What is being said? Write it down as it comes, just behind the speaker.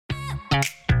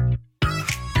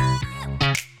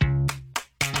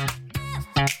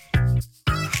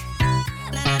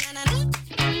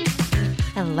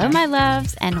Hello, my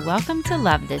loves, and welcome to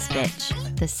Love This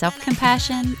Bitch, the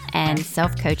self-compassion and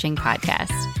self-coaching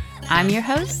podcast. I'm your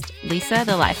host, Lisa,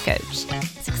 the life coach,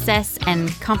 success and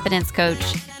confidence coach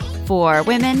for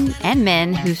women and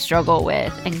men who struggle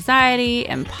with anxiety,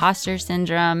 imposter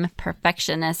syndrome,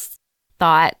 perfectionist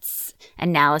thoughts,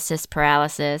 analysis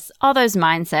paralysis, all those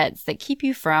mindsets that keep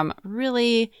you from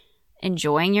really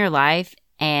enjoying your life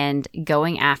and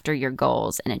going after your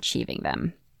goals and achieving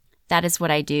them. That is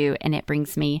what I do, and it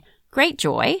brings me great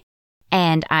joy.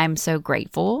 And I'm so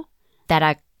grateful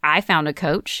that I found a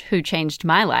coach who changed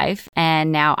my life,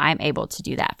 and now I'm able to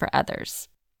do that for others.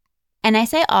 And I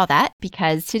say all that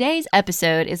because today's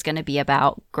episode is going to be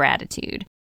about gratitude.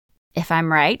 If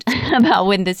I'm right about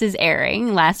when this is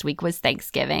airing, last week was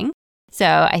Thanksgiving. So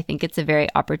I think it's a very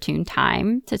opportune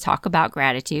time to talk about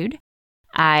gratitude.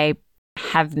 I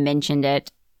have mentioned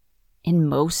it in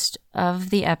most of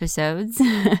the episodes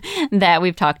that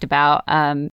we've talked about,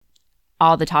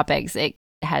 all the topics it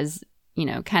has,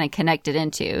 kind of connected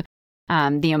into,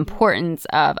 the importance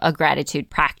of a gratitude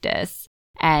practice.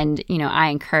 And, I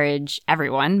encourage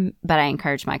everyone, but I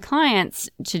encourage my clients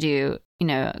to do,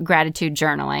 gratitude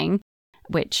journaling,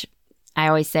 which I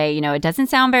always say, it doesn't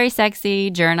sound very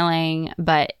sexy, journaling,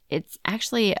 but it's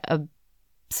actually a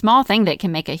small thing that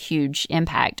can make a huge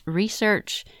impact.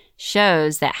 Research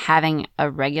shows that having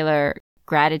a regular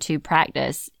gratitude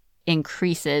practice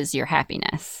increases your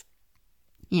happiness.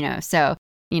 So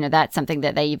that's something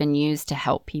that they even use to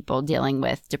help people dealing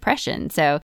with depression.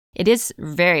 So it is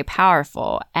very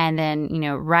powerful. And then,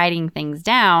 writing things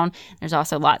down, there's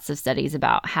also lots of studies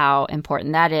about how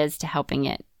important that is to helping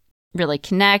it really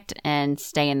connect and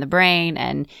stay in the brain.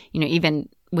 And, even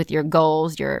with your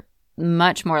goals, you're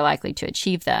much more likely to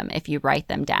achieve them if you write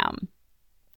them down.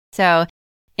 So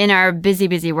in our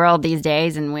busy world these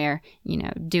days, and we're,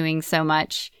 doing so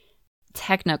much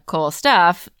technical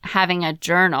stuff, having a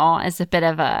journal is a bit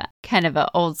of a kind of an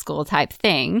old school type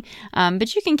thing.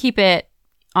 But you can keep it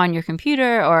on your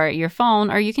computer or your phone,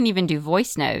 or you can even do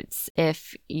voice notes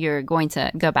if you're going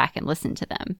to go back and listen to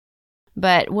them.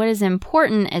 But what is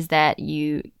important is that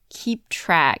you keep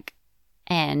track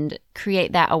and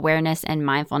create that awareness and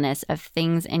mindfulness of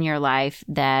things in your life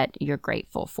that you're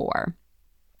grateful for.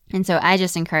 And so I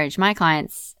just encourage my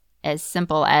clients, as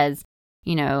simple as,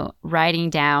 writing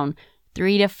down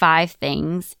 3 to 5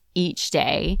 things each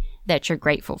day that you're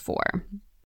grateful for.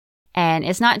 And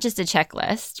it's not just a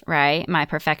checklist, right? My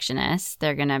perfectionists,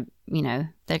 they're going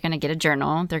to get a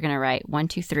journal. They're going to write 1,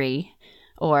 2, 3,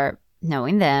 or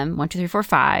knowing them, 1, 2, 3, 4,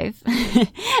 5.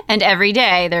 And every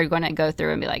day they're going to go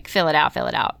through and be like, fill it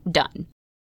out, done.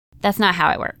 That's not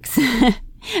how it works.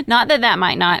 Not that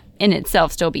might not in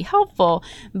itself still be helpful,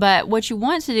 but what you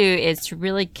want to do is to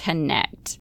really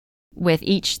connect with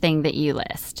each thing that you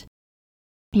list.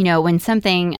 When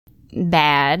something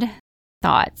bad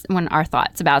when our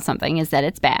thoughts about something is that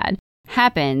it's bad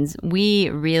happens, we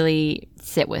really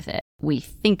sit with it. We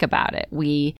think about it.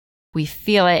 We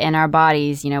feel it in our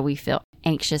bodies. We feel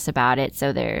anxious about it.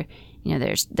 So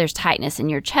there's tightness in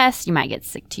your chest. You might get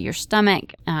sick to your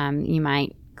stomach. You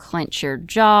might clench your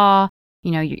jaw.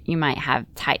 You might have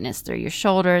tightness through your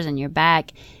shoulders and your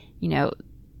back.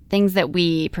 Things that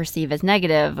we perceive as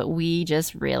negative, we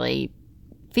just really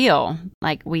feel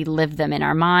like we live them in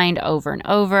our mind over and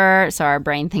over. So our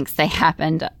brain thinks they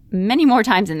happened many more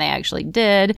times than they actually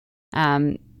did.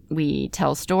 We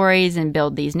tell stories and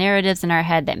build these narratives in our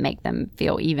head that make them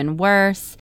feel even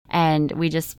worse. And we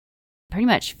just pretty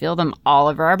much feel them all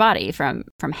over our body from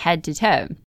head to toe.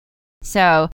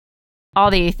 So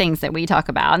all the things that we talk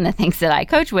about and the things that I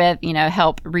coach with,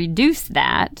 help reduce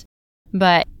that.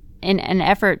 But in an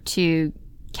effort to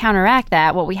counteract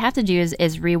that, what we have to do is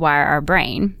rewire our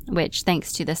brain, which,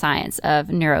 thanks to the science of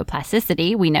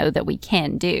neuroplasticity, we know that we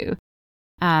can do.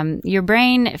 Your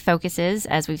brain focuses,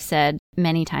 as we've said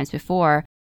many times before,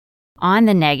 on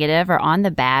the negative or on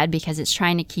the bad because it's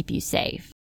trying to keep you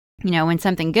safe. When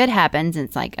something good happens,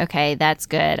 it's like, okay, that's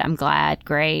good. I'm glad.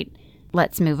 Great.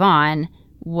 Let's move on.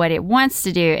 What it wants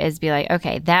to do is be like,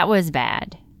 okay, that was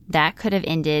bad. That could have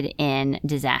ended in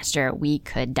disaster. We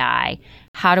could die.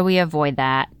 How do we avoid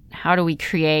that? How do we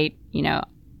create,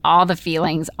 all the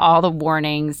feelings, all the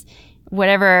warnings,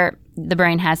 whatever the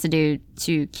brain has to do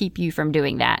to keep you from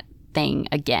doing that thing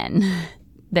again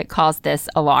that caused this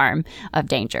alarm of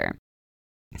danger.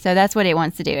 So that's what it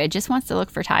wants to do. It just wants to look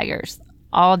for tigers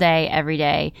all day, every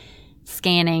day,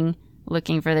 scanning,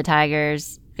 looking for the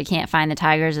tigers. If it can't find the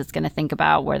tigers, it's going to think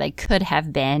about where they could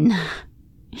have been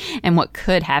and what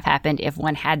could have happened if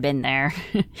one had been there.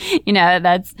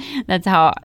 That's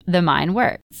how the mind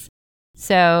works.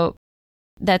 So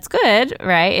that's good,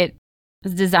 right? It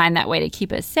was designed that way to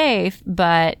keep us safe,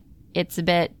 but it's a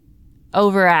bit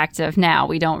overactive now.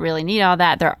 We don't really need all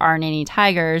that. There aren't any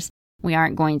tigers. We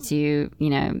aren't going to,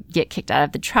 get kicked out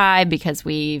of the tribe because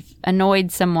we've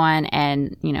annoyed someone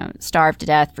and, starve to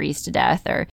death, freeze to death,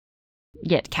 or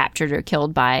get captured or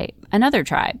killed by another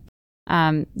tribe.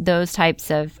 Those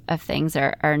types of things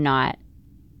are not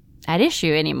at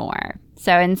issue anymore.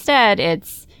 So instead,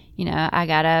 it's, I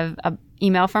got a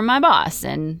email from my boss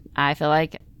and I feel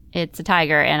like it's a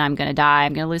tiger and I'm going to die.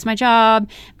 I'm going to lose my job.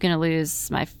 I'm going to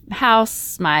lose my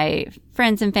house, my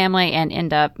friends and family, and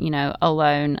end up,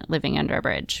 alone living under a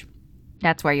bridge.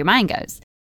 That's where your mind goes,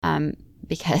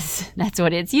 because that's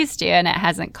what it's used to, and it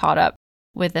hasn't caught up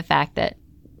with the fact that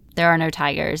there are no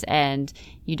tigers and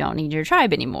you don't need your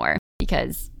tribe anymore,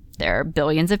 because there are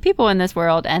billions of people in this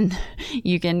world and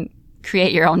you can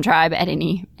create your own tribe at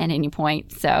any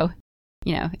point. So,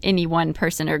 any one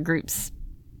person or group's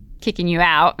kicking you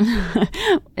out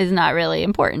is not really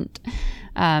important.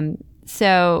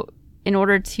 So in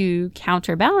order to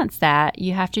counterbalance that,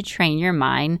 you have to train your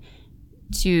mind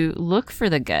to look for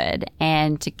the good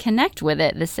and to connect with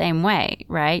it the same way,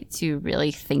 right? To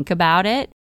really think about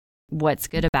it, what's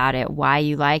good about it, why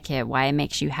you like it, why it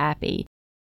makes you happy,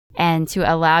 and to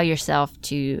allow yourself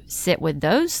to sit with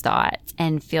those thoughts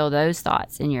and feel those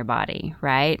thoughts in your body,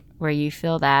 right? Where you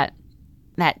feel that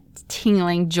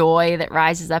tingling joy that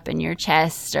rises up in your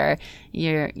chest, or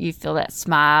you feel that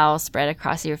smile spread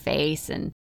across your face,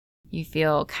 and you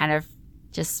feel kind of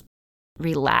just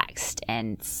relaxed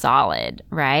and solid,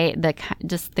 right?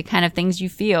 Just the kind of things you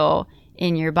feel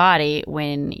in your body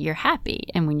when you're happy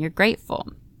and when you're grateful.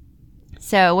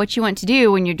 So what you want to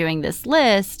do when you're doing this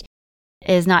list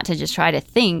is not to just try to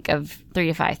think of 3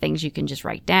 to 5 things you can just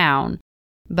write down,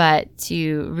 but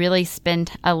to really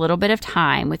spend a little bit of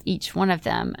time with each one of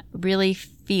them, really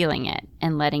feeling it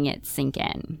and letting it sink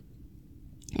in.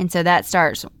 And so that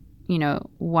starts,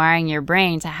 wiring your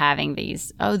brain to having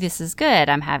these, oh, this is good.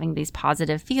 I'm having these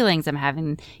positive feelings. I'm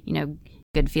having,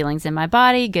 good feelings in my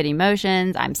body, good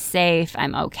emotions. I'm safe.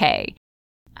 I'm okay.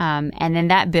 And then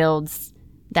that builds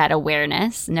that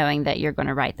awareness, knowing that you're going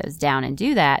to write those down and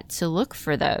do that, to look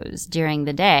for those during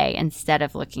the day instead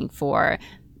of looking for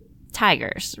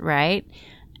tigers, right?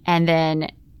 And then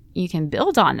you can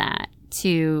build on that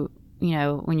to,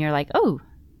 when you're like, oh,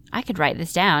 I could write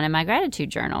this down in my gratitude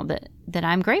journal that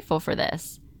I'm grateful for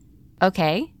this.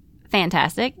 Okay,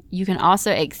 fantastic. You can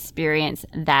also experience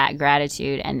that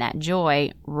gratitude and that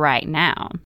joy right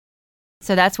now.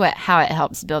 So that's how it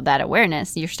helps build that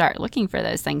awareness. You start looking for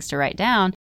those things to write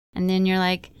down, and then you're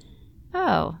like,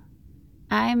 oh,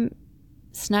 I'm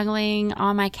snuggling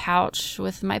on my couch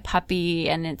with my puppy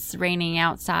and it's raining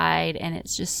outside and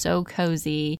it's just so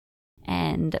cozy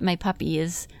and my puppy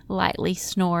is lightly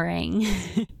snoring.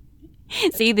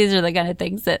 See, these are the kind of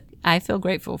things that I feel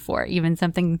grateful for. Even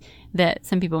something that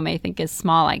some people may think is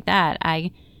small like that,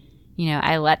 I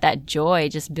let that joy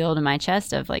just build in my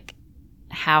chest of like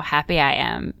how happy I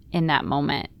am in that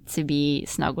moment to be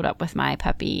snuggled up with my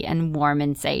puppy and warm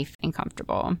and safe and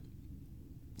comfortable.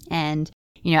 And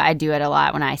I do it a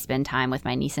lot when I spend time with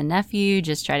my niece and nephew,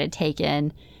 just try to take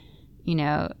in,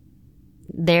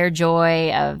 their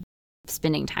joy of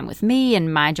spending time with me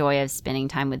and my joy of spending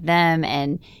time with them,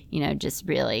 and, just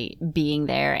really being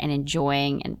there and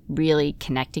enjoying and really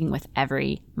connecting with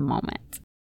every moment,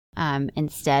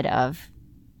 instead of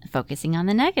focusing on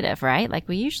the negative, right? Like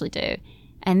we usually do.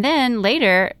 And then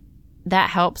later,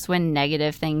 that helps when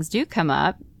negative things do come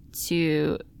up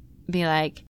to be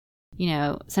like,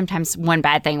 sometimes one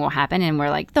bad thing will happen and we're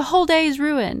like, the whole day is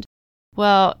ruined.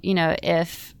 Well,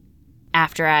 if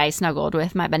after I snuggled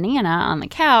with my banana on the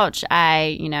couch,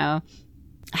 I,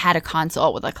 had a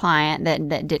consult with a client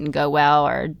that didn't go well,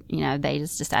 or, they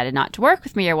just decided not to work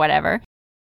with me or whatever,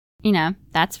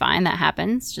 that's fine. That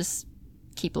happens. Just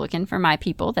keep looking for my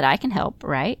people that I can help,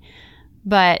 right?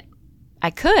 But I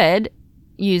could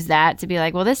use that to be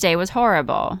like, well, this day was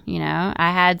horrible.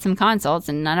 I had some consults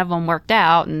and none of them worked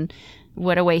out, and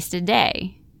what a wasted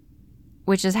day,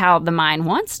 which is how the mind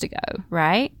wants to go,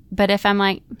 right? But if I'm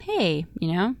like, hey,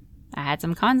 I had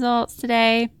some consults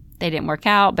today, they didn't work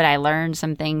out, but I learned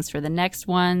some things for the next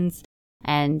ones.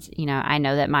 And, I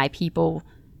know that my people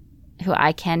who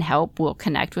I can help will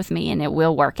connect with me and it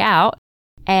will work out.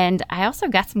 And I also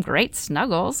got some great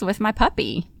snuggles with my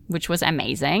puppy, which was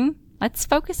amazing. Let's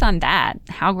focus on that.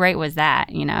 How great was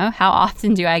that? How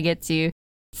often do I get to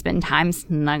spend time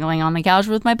snuggling on the couch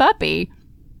with my puppy?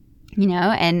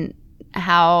 And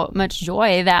how much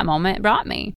joy that moment brought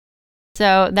me.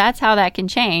 So that's how that can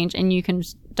change. And you can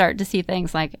start to see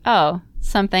things like, oh,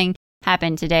 something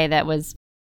happened today that was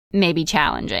maybe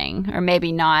challenging or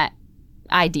maybe not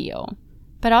ideal.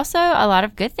 But also a lot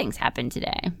of good things happened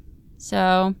today.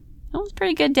 So it was a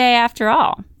pretty good day after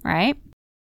all, right?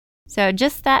 So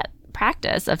just that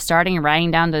practice of starting and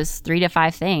writing down those 3 to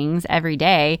 5 things every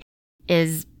day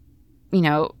is,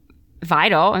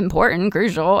 vital, important,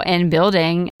 crucial in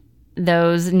building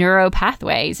those neuro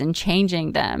pathways and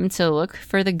changing them to look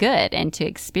for the good and to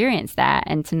experience that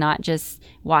and to not just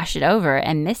wash it over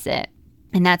and miss it.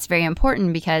 And that's very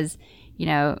important because,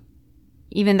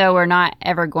 even though we're not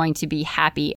ever going to be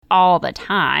happy all the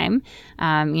time,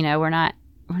 we're not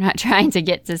trying to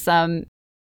get to some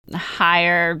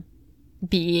higher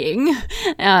being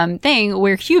thing.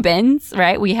 We're humans,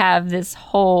 right? We have this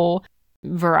whole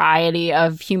variety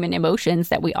of human emotions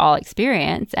that we all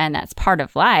experience, and that's part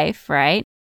of life, right?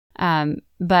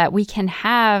 But we can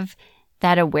have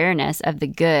that awareness of the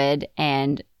good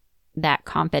and that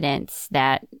confidence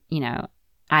that,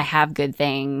 I have good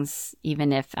things,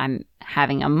 even if I'm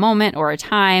having a moment or a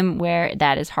time where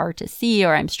that is hard to see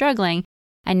or I'm struggling.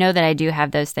 I know that I do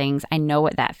have those things. I know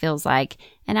what that feels like,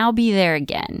 and I'll be there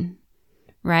again,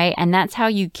 right? And that's how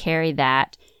you carry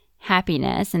that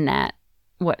happiness and that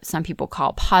what some people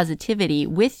call positivity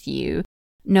with you,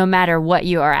 no matter what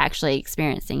you are actually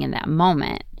experiencing in that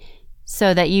moment,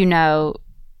 so that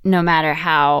no matter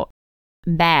how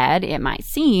bad it might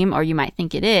seem or you might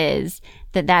think it is,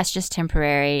 that's just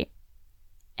temporary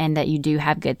and that you do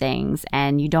have good things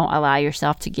and you don't allow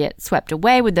yourself to get swept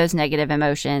away with those negative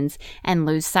emotions and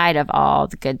lose sight of all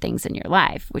the good things in your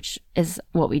life, which is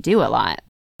what we do a lot.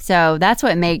 So that's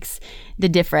what makes the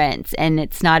difference. And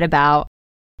it's not about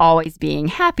always being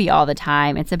happy all the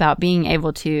time. It's about being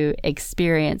able to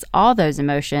experience all those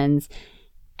emotions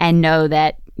and know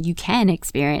that you can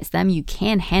experience them, you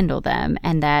can handle them,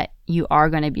 and that you are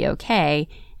going to be okay.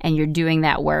 And you're doing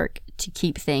that work to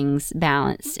keep things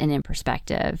balanced and in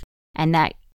perspective. And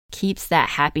that keeps that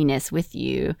happiness with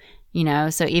you,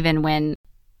 So even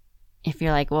if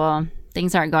you're like, well,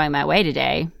 things aren't going my way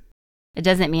today, it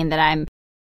doesn't mean that I'm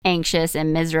anxious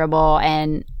and miserable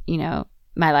and,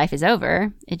 my life is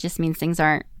over. It just means things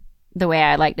aren't the way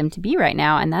I like them to be right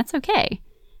now. And that's okay.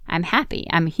 I'm happy.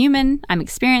 I'm human. I'm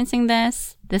experiencing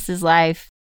this. This is life.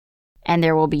 And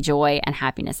there will be joy and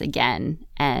happiness again.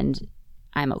 And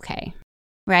I'm okay.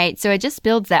 Right? So it just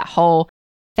builds that whole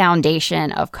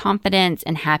foundation of confidence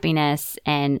and happiness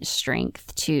and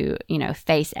strength to,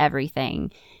 face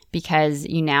everything, because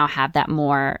you now have that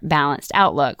more balanced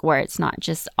outlook where it's not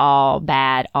just all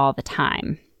bad all the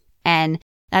time. And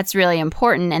that's really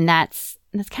important. And that's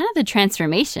kind of the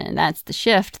transformation. That's the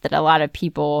shift that a lot of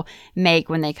people make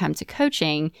when they come to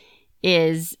coaching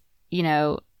is,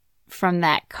 from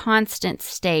that constant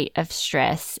state of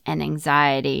stress and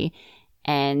anxiety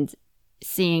and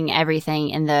seeing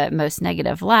everything in the most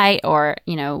negative light or,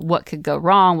 what could go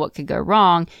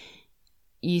wrong,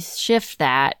 you shift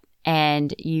that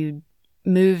and you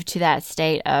move to that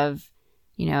state of,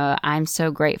 I'm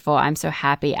so grateful. I'm so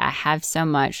happy. I have so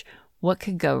much. What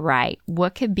could go right?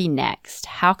 What could be next?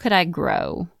 How could I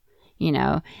grow?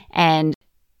 And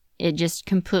it just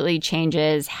completely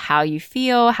changes how you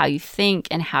feel, how you think,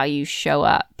 and how you show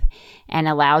up, and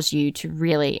allows you to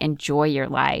really enjoy your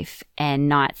life and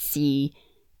not see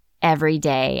every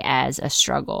day as a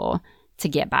struggle to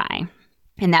get by.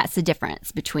 And that's the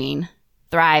difference between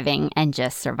thriving and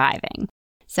just surviving.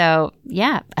 So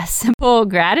yeah, a simple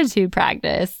gratitude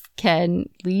practice can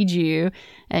lead you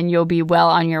and you'll be well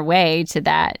on your way to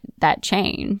that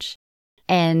change.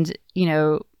 And,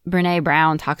 Brené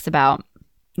Brown talks about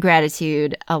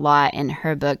gratitude a lot in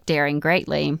her book, Daring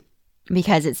Greatly,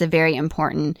 because it's a very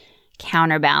important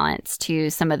counterbalance to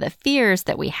some of the fears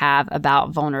that we have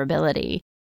about vulnerability.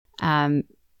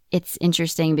 It's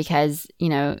interesting because,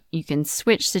 you can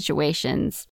switch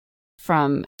situations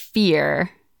from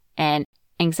fear and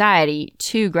anxiety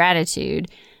to gratitude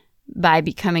by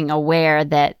becoming aware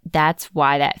that that's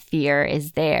why that fear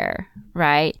is there,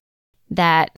 right?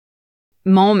 That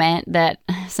moment that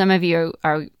some of you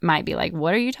might be like,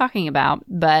 what are you talking about?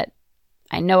 But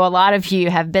I know a lot of you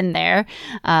have been there.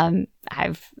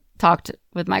 I've talked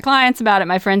with my clients about it,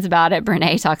 my friends about it.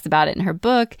 Brené talks about it in her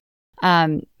book.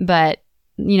 But,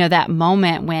 that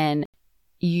moment when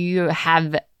you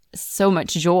have so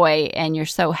much joy and you're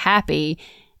so happy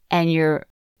and your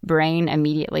brain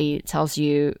immediately tells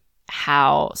you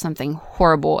how something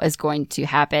horrible is going to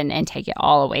happen and take it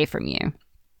all away from you,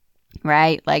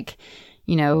 right? Like,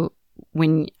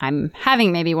 when I'm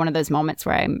having maybe one of those moments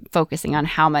where I'm focusing on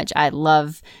how much I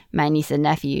love my niece and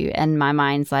nephew, and my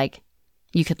mind's like,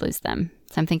 you could lose them.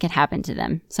 Something could happen to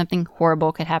them. Something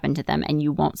horrible could happen to them, and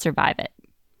you won't survive it.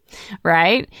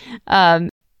 Right?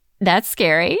 That's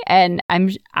scary. And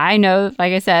I know,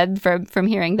 like I said, from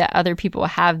hearing that other people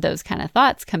have those kind of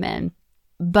thoughts come in.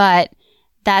 But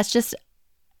that's just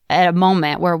at a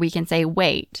moment where we can say,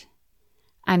 wait,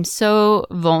 I'm so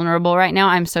vulnerable right now.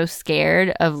 I'm so scared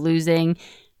of losing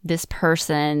this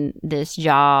person, this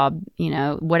job,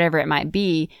 whatever it might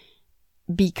be,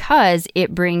 because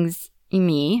it brings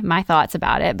me, my thoughts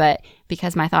about it, but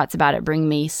because my thoughts about it bring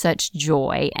me such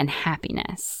joy and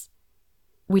happiness,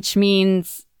 which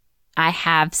means I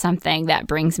have something that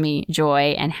brings me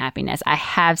joy and happiness. I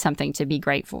have something to be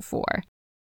grateful for.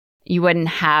 You wouldn't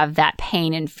have that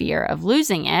pain and fear of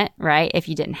losing it, right, if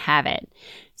you didn't have it.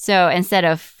 So instead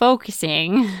of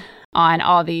focusing on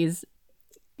all these,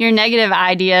 your negative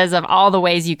ideas of all the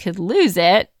ways you could lose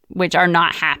it, which are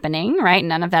not happening, right?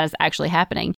 None of that is actually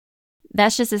happening.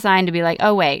 That's just a sign to be like,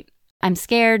 oh, wait, I'm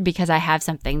scared because I have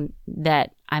something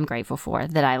that I'm grateful for,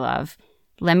 that I love.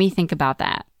 Let me think about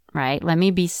that, right? Let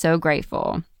me be so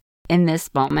grateful in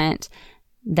this moment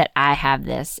that I have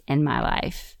this in my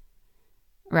life,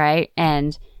 right?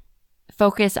 And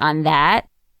focus on that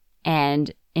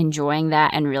and enjoying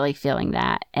that and really feeling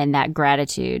that and that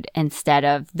gratitude instead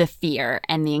of the fear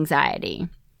and the anxiety,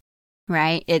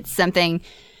 right? It's something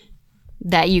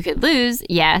that you could lose,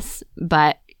 yes,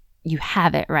 but you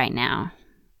have it right now.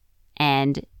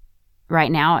 And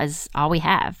right now is all we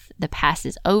have. The past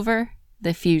is over.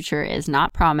 The future is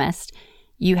not promised.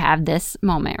 You have this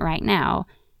moment right now.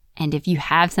 And if you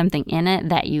have something in it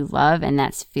that you love and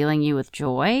that's filling you with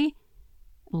joy,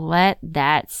 let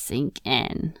that sink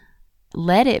in.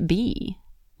 Let it be.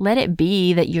 Let it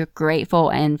be that you're grateful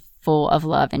and full of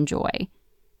love and joy.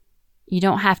 You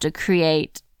don't have to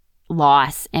create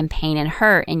loss and pain and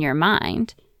hurt in your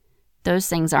mind. Those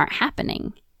things aren't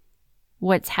happening.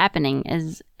 What's happening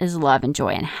is love and joy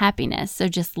and happiness. So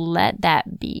just let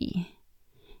that be.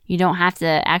 You don't have to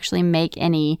actually make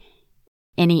any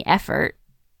effort.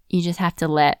 You just have to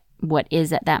let what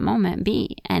is at that moment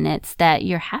be. And it's that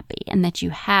you're happy and that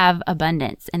you have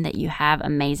abundance and that you have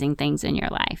amazing things in your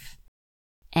life.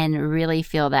 And really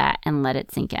feel that and let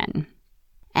it sink in.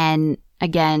 And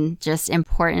again, just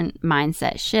important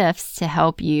mindset shifts to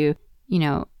help you,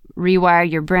 rewire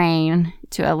your brain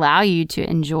to allow you to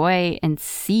enjoy and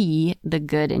see the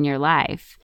good in your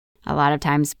life. A lot of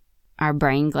times our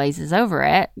brain glazes over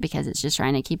it because it's just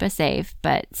trying to keep us safe.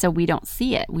 But so we don't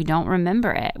see it. We don't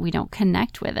remember it. We don't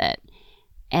connect with it.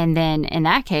 And then in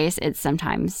that case, it's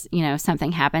sometimes,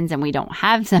 something happens and we don't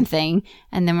have something.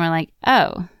 And then we're like,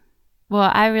 oh,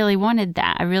 well, I really wanted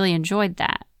that. I really enjoyed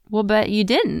that. Well, but you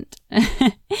didn't.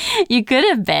 You could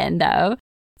have been, though.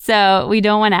 So we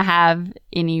don't want to have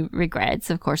any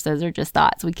regrets. Of course, those are just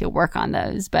thoughts. We could work on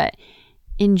those. But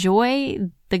enjoy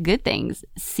the good things.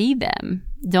 See them.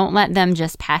 Don't let them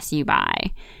just pass you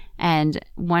by. And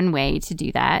one way to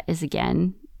do that is,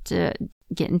 again, to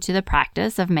get into the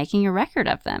practice of making a record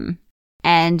of them.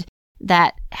 And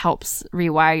that helps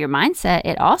rewire your mindset.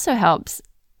 It also helps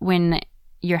when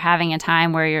you're having a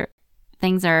time where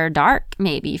things are dark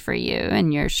maybe for you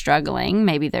and you're struggling.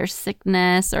 Maybe there's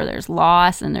sickness or there's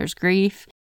loss and there's grief,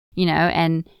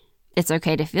 and it's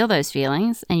okay to feel those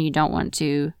feelings and you don't want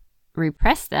to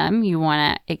repress them. You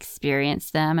want to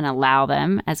experience them and allow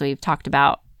them, as we've talked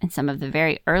about in some of the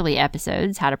very early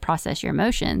episodes, how to process your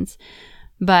emotions.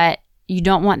 But you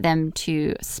don't want them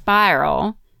to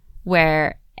spiral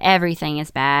where everything is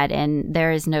bad and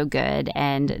there is no good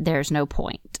and there's no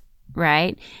point,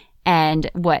 right? And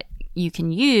what you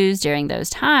can use during those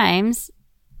times,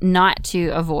 not to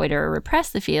avoid or repress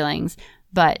the feelings,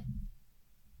 but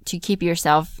to keep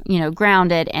yourself,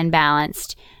 grounded and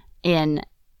balanced in,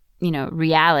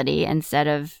 reality instead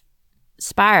of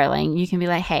spiraling. You can be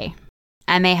like, hey,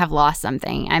 I may have lost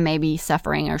something. I may be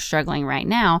suffering or struggling right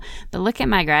now, but look at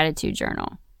my gratitude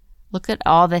journal. Look at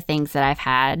all the things that I've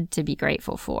had to be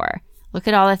grateful for. Look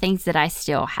at all the things that I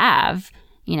still have,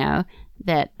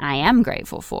 that I am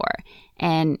grateful for,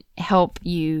 and help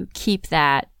you keep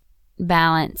that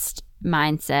balanced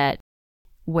mindset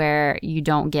where you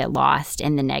don't get lost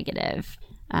in the negative.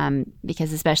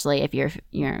 Because especially if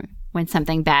when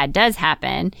something bad does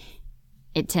happen,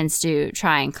 it tends to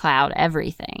try and cloud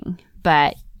everything.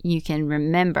 But you can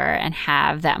remember and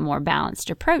have that more balanced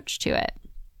approach to it.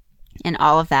 And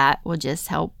all of that will just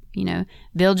help,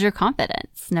 build your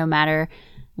confidence. No matter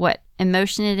what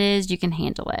emotion it is, you can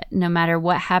handle it. No matter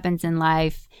what happens in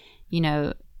life,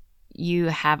 you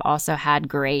have also had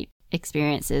great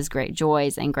experiences, great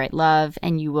joys, and great love,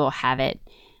 and you will have it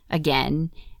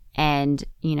again. And,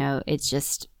 it's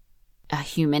just a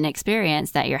human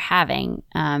experience that you're having.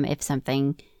 If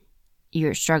something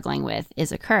you're struggling with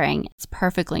is occurring, it's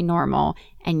perfectly normal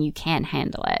and you can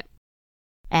handle it.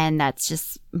 And that's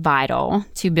just vital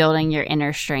to building your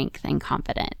inner strength and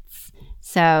confidence.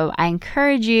 So I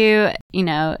encourage you,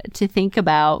 to think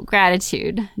about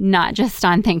gratitude, not just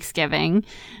on Thanksgiving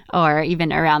or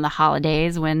even around the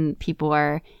holidays when people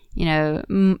are,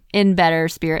 in better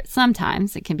spirits.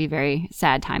 Sometimes it can be a very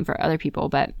sad time for other people,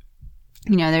 but,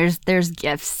 there's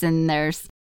gifts and there's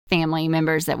family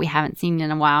members that we haven't seen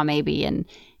in a while maybe, and,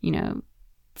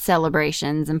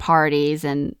 celebrations and parties,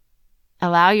 and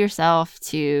allow yourself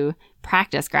to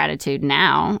practice gratitude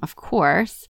now, of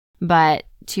course, but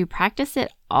to practice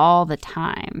it all the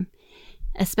time,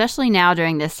 especially now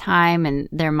during this time. And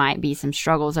there might be some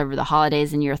struggles over the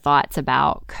holidays and your thoughts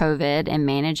about COVID and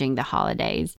managing the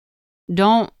holidays.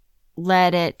 Don't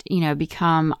let it,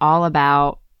 become all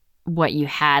about what you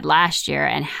had last year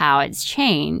and how it's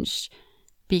changed,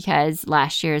 because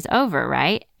last year is over,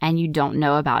 right? And you don't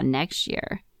know about next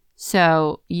year.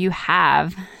 So you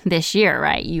have this year,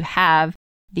 right? You have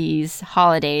these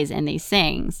holidays and these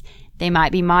things. They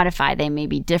might be modified. They may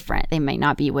be different. They may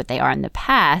not be what they are in the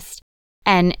past.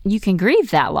 And you can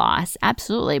grieve that loss.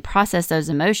 Absolutely. Process those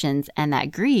emotions and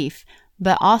that grief,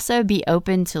 but also be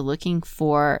open to looking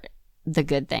for the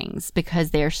good things,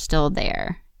 because they're still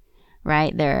there,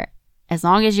 right? As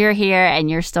long as you're here and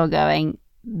you're still going,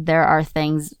 there are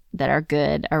things that are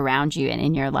good around you and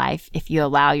in your life if you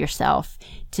allow yourself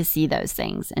to see those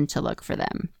things and to look for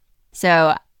them.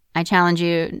 So I challenge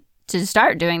you to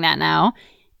start doing that now,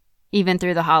 even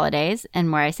through the holidays,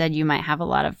 and where I said you might have a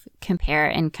lot of compare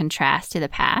and contrast to the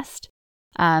past.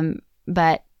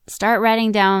 But start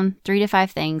writing down 3 to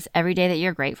 5 things every day that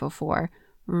you're grateful for,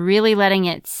 really letting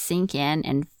it sink in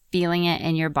and feeling it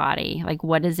in your body. Like,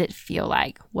 what does it feel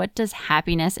like? What does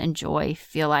happiness and joy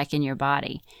feel like in your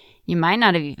body? You might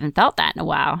not have even felt that in a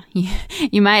while.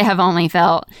 You might have only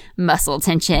felt muscle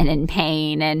tension and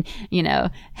pain and,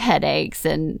 headaches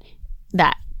and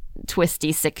that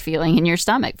twisty, sick feeling in your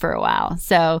stomach for a while.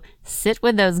 So sit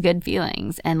with those good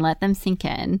feelings and let them sink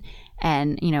in,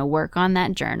 and, work on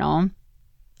that journal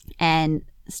and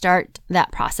start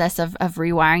that process of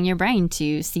rewiring your brain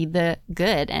to see the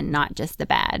good and not just the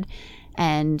bad.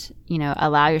 And,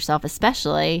 allow yourself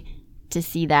especially to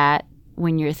see that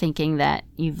when you're thinking that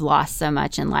you've lost so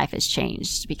much and life has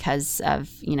changed because of,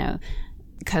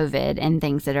 COVID and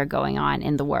things that are going on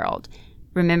in the world.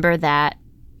 Remember that,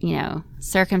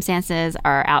 circumstances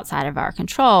are outside of our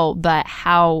control, but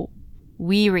how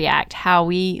we react, how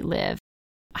we live,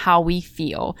 how we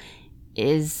feel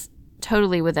is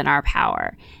totally within our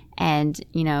power. And,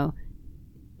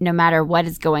 no matter what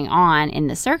is going on in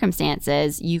the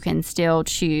circumstances, you can still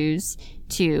choose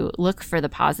to look for the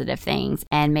positive things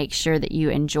and make sure that you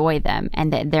enjoy them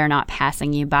and that they're not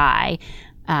passing you by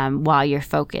while you're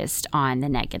focused on the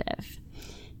negative.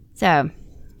 So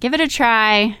give it a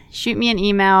try. Shoot me an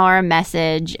email or a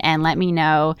message and let me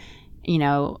know,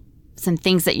 some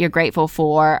things that you're grateful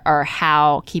for or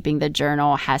how keeping the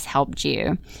journal has helped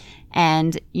you.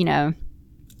 And,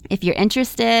 if you're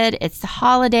interested, it's the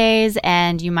holidays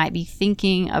and you might be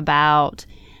thinking about,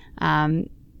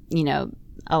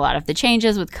 a lot of the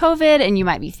changes with COVID, and you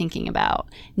might be thinking about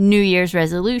New Year's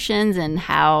resolutions and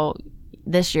how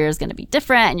this year is going to be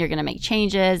different and you're going to make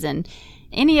changes, and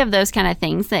any of those kind of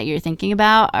things that you're thinking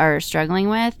about or struggling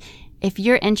with. If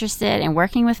you're interested in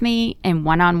working with me in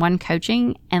one-on-one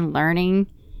coaching and learning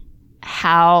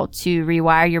how to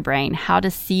rewire your brain, how to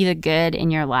see the good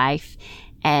in your life,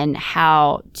 and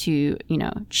how to,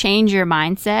 change your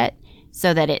mindset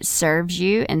so that it serves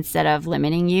you instead of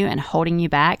limiting you and holding you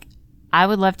back, I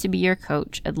would love to be your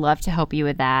coach. I'd love to help you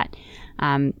with that.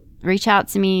 Reach out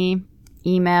to me,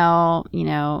 email,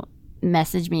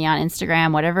 message me on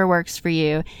Instagram, whatever works for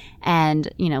you. And,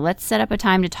 let's set up a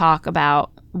time to talk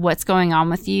about what's going on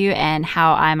with you and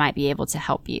how I might be able to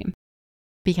help you.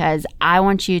 Because I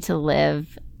want you to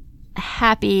live a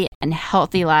happy and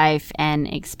healthy life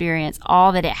and experience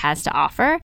all that it has to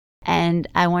offer. And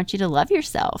I want you to love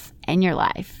yourself and your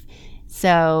life.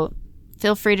 So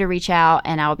feel free to reach out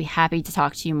and I'll be happy to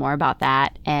talk to you more about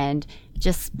that. And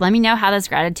just let me know how those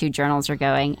gratitude journals are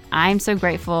going. I'm so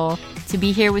grateful to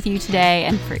be here with you today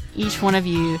and for each one of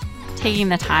you taking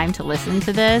the time to listen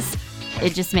to this.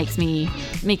 It just makes me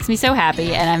so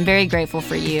happy, and I'm very grateful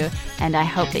for you. And I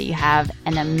hope that you have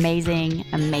an amazing,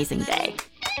 amazing day.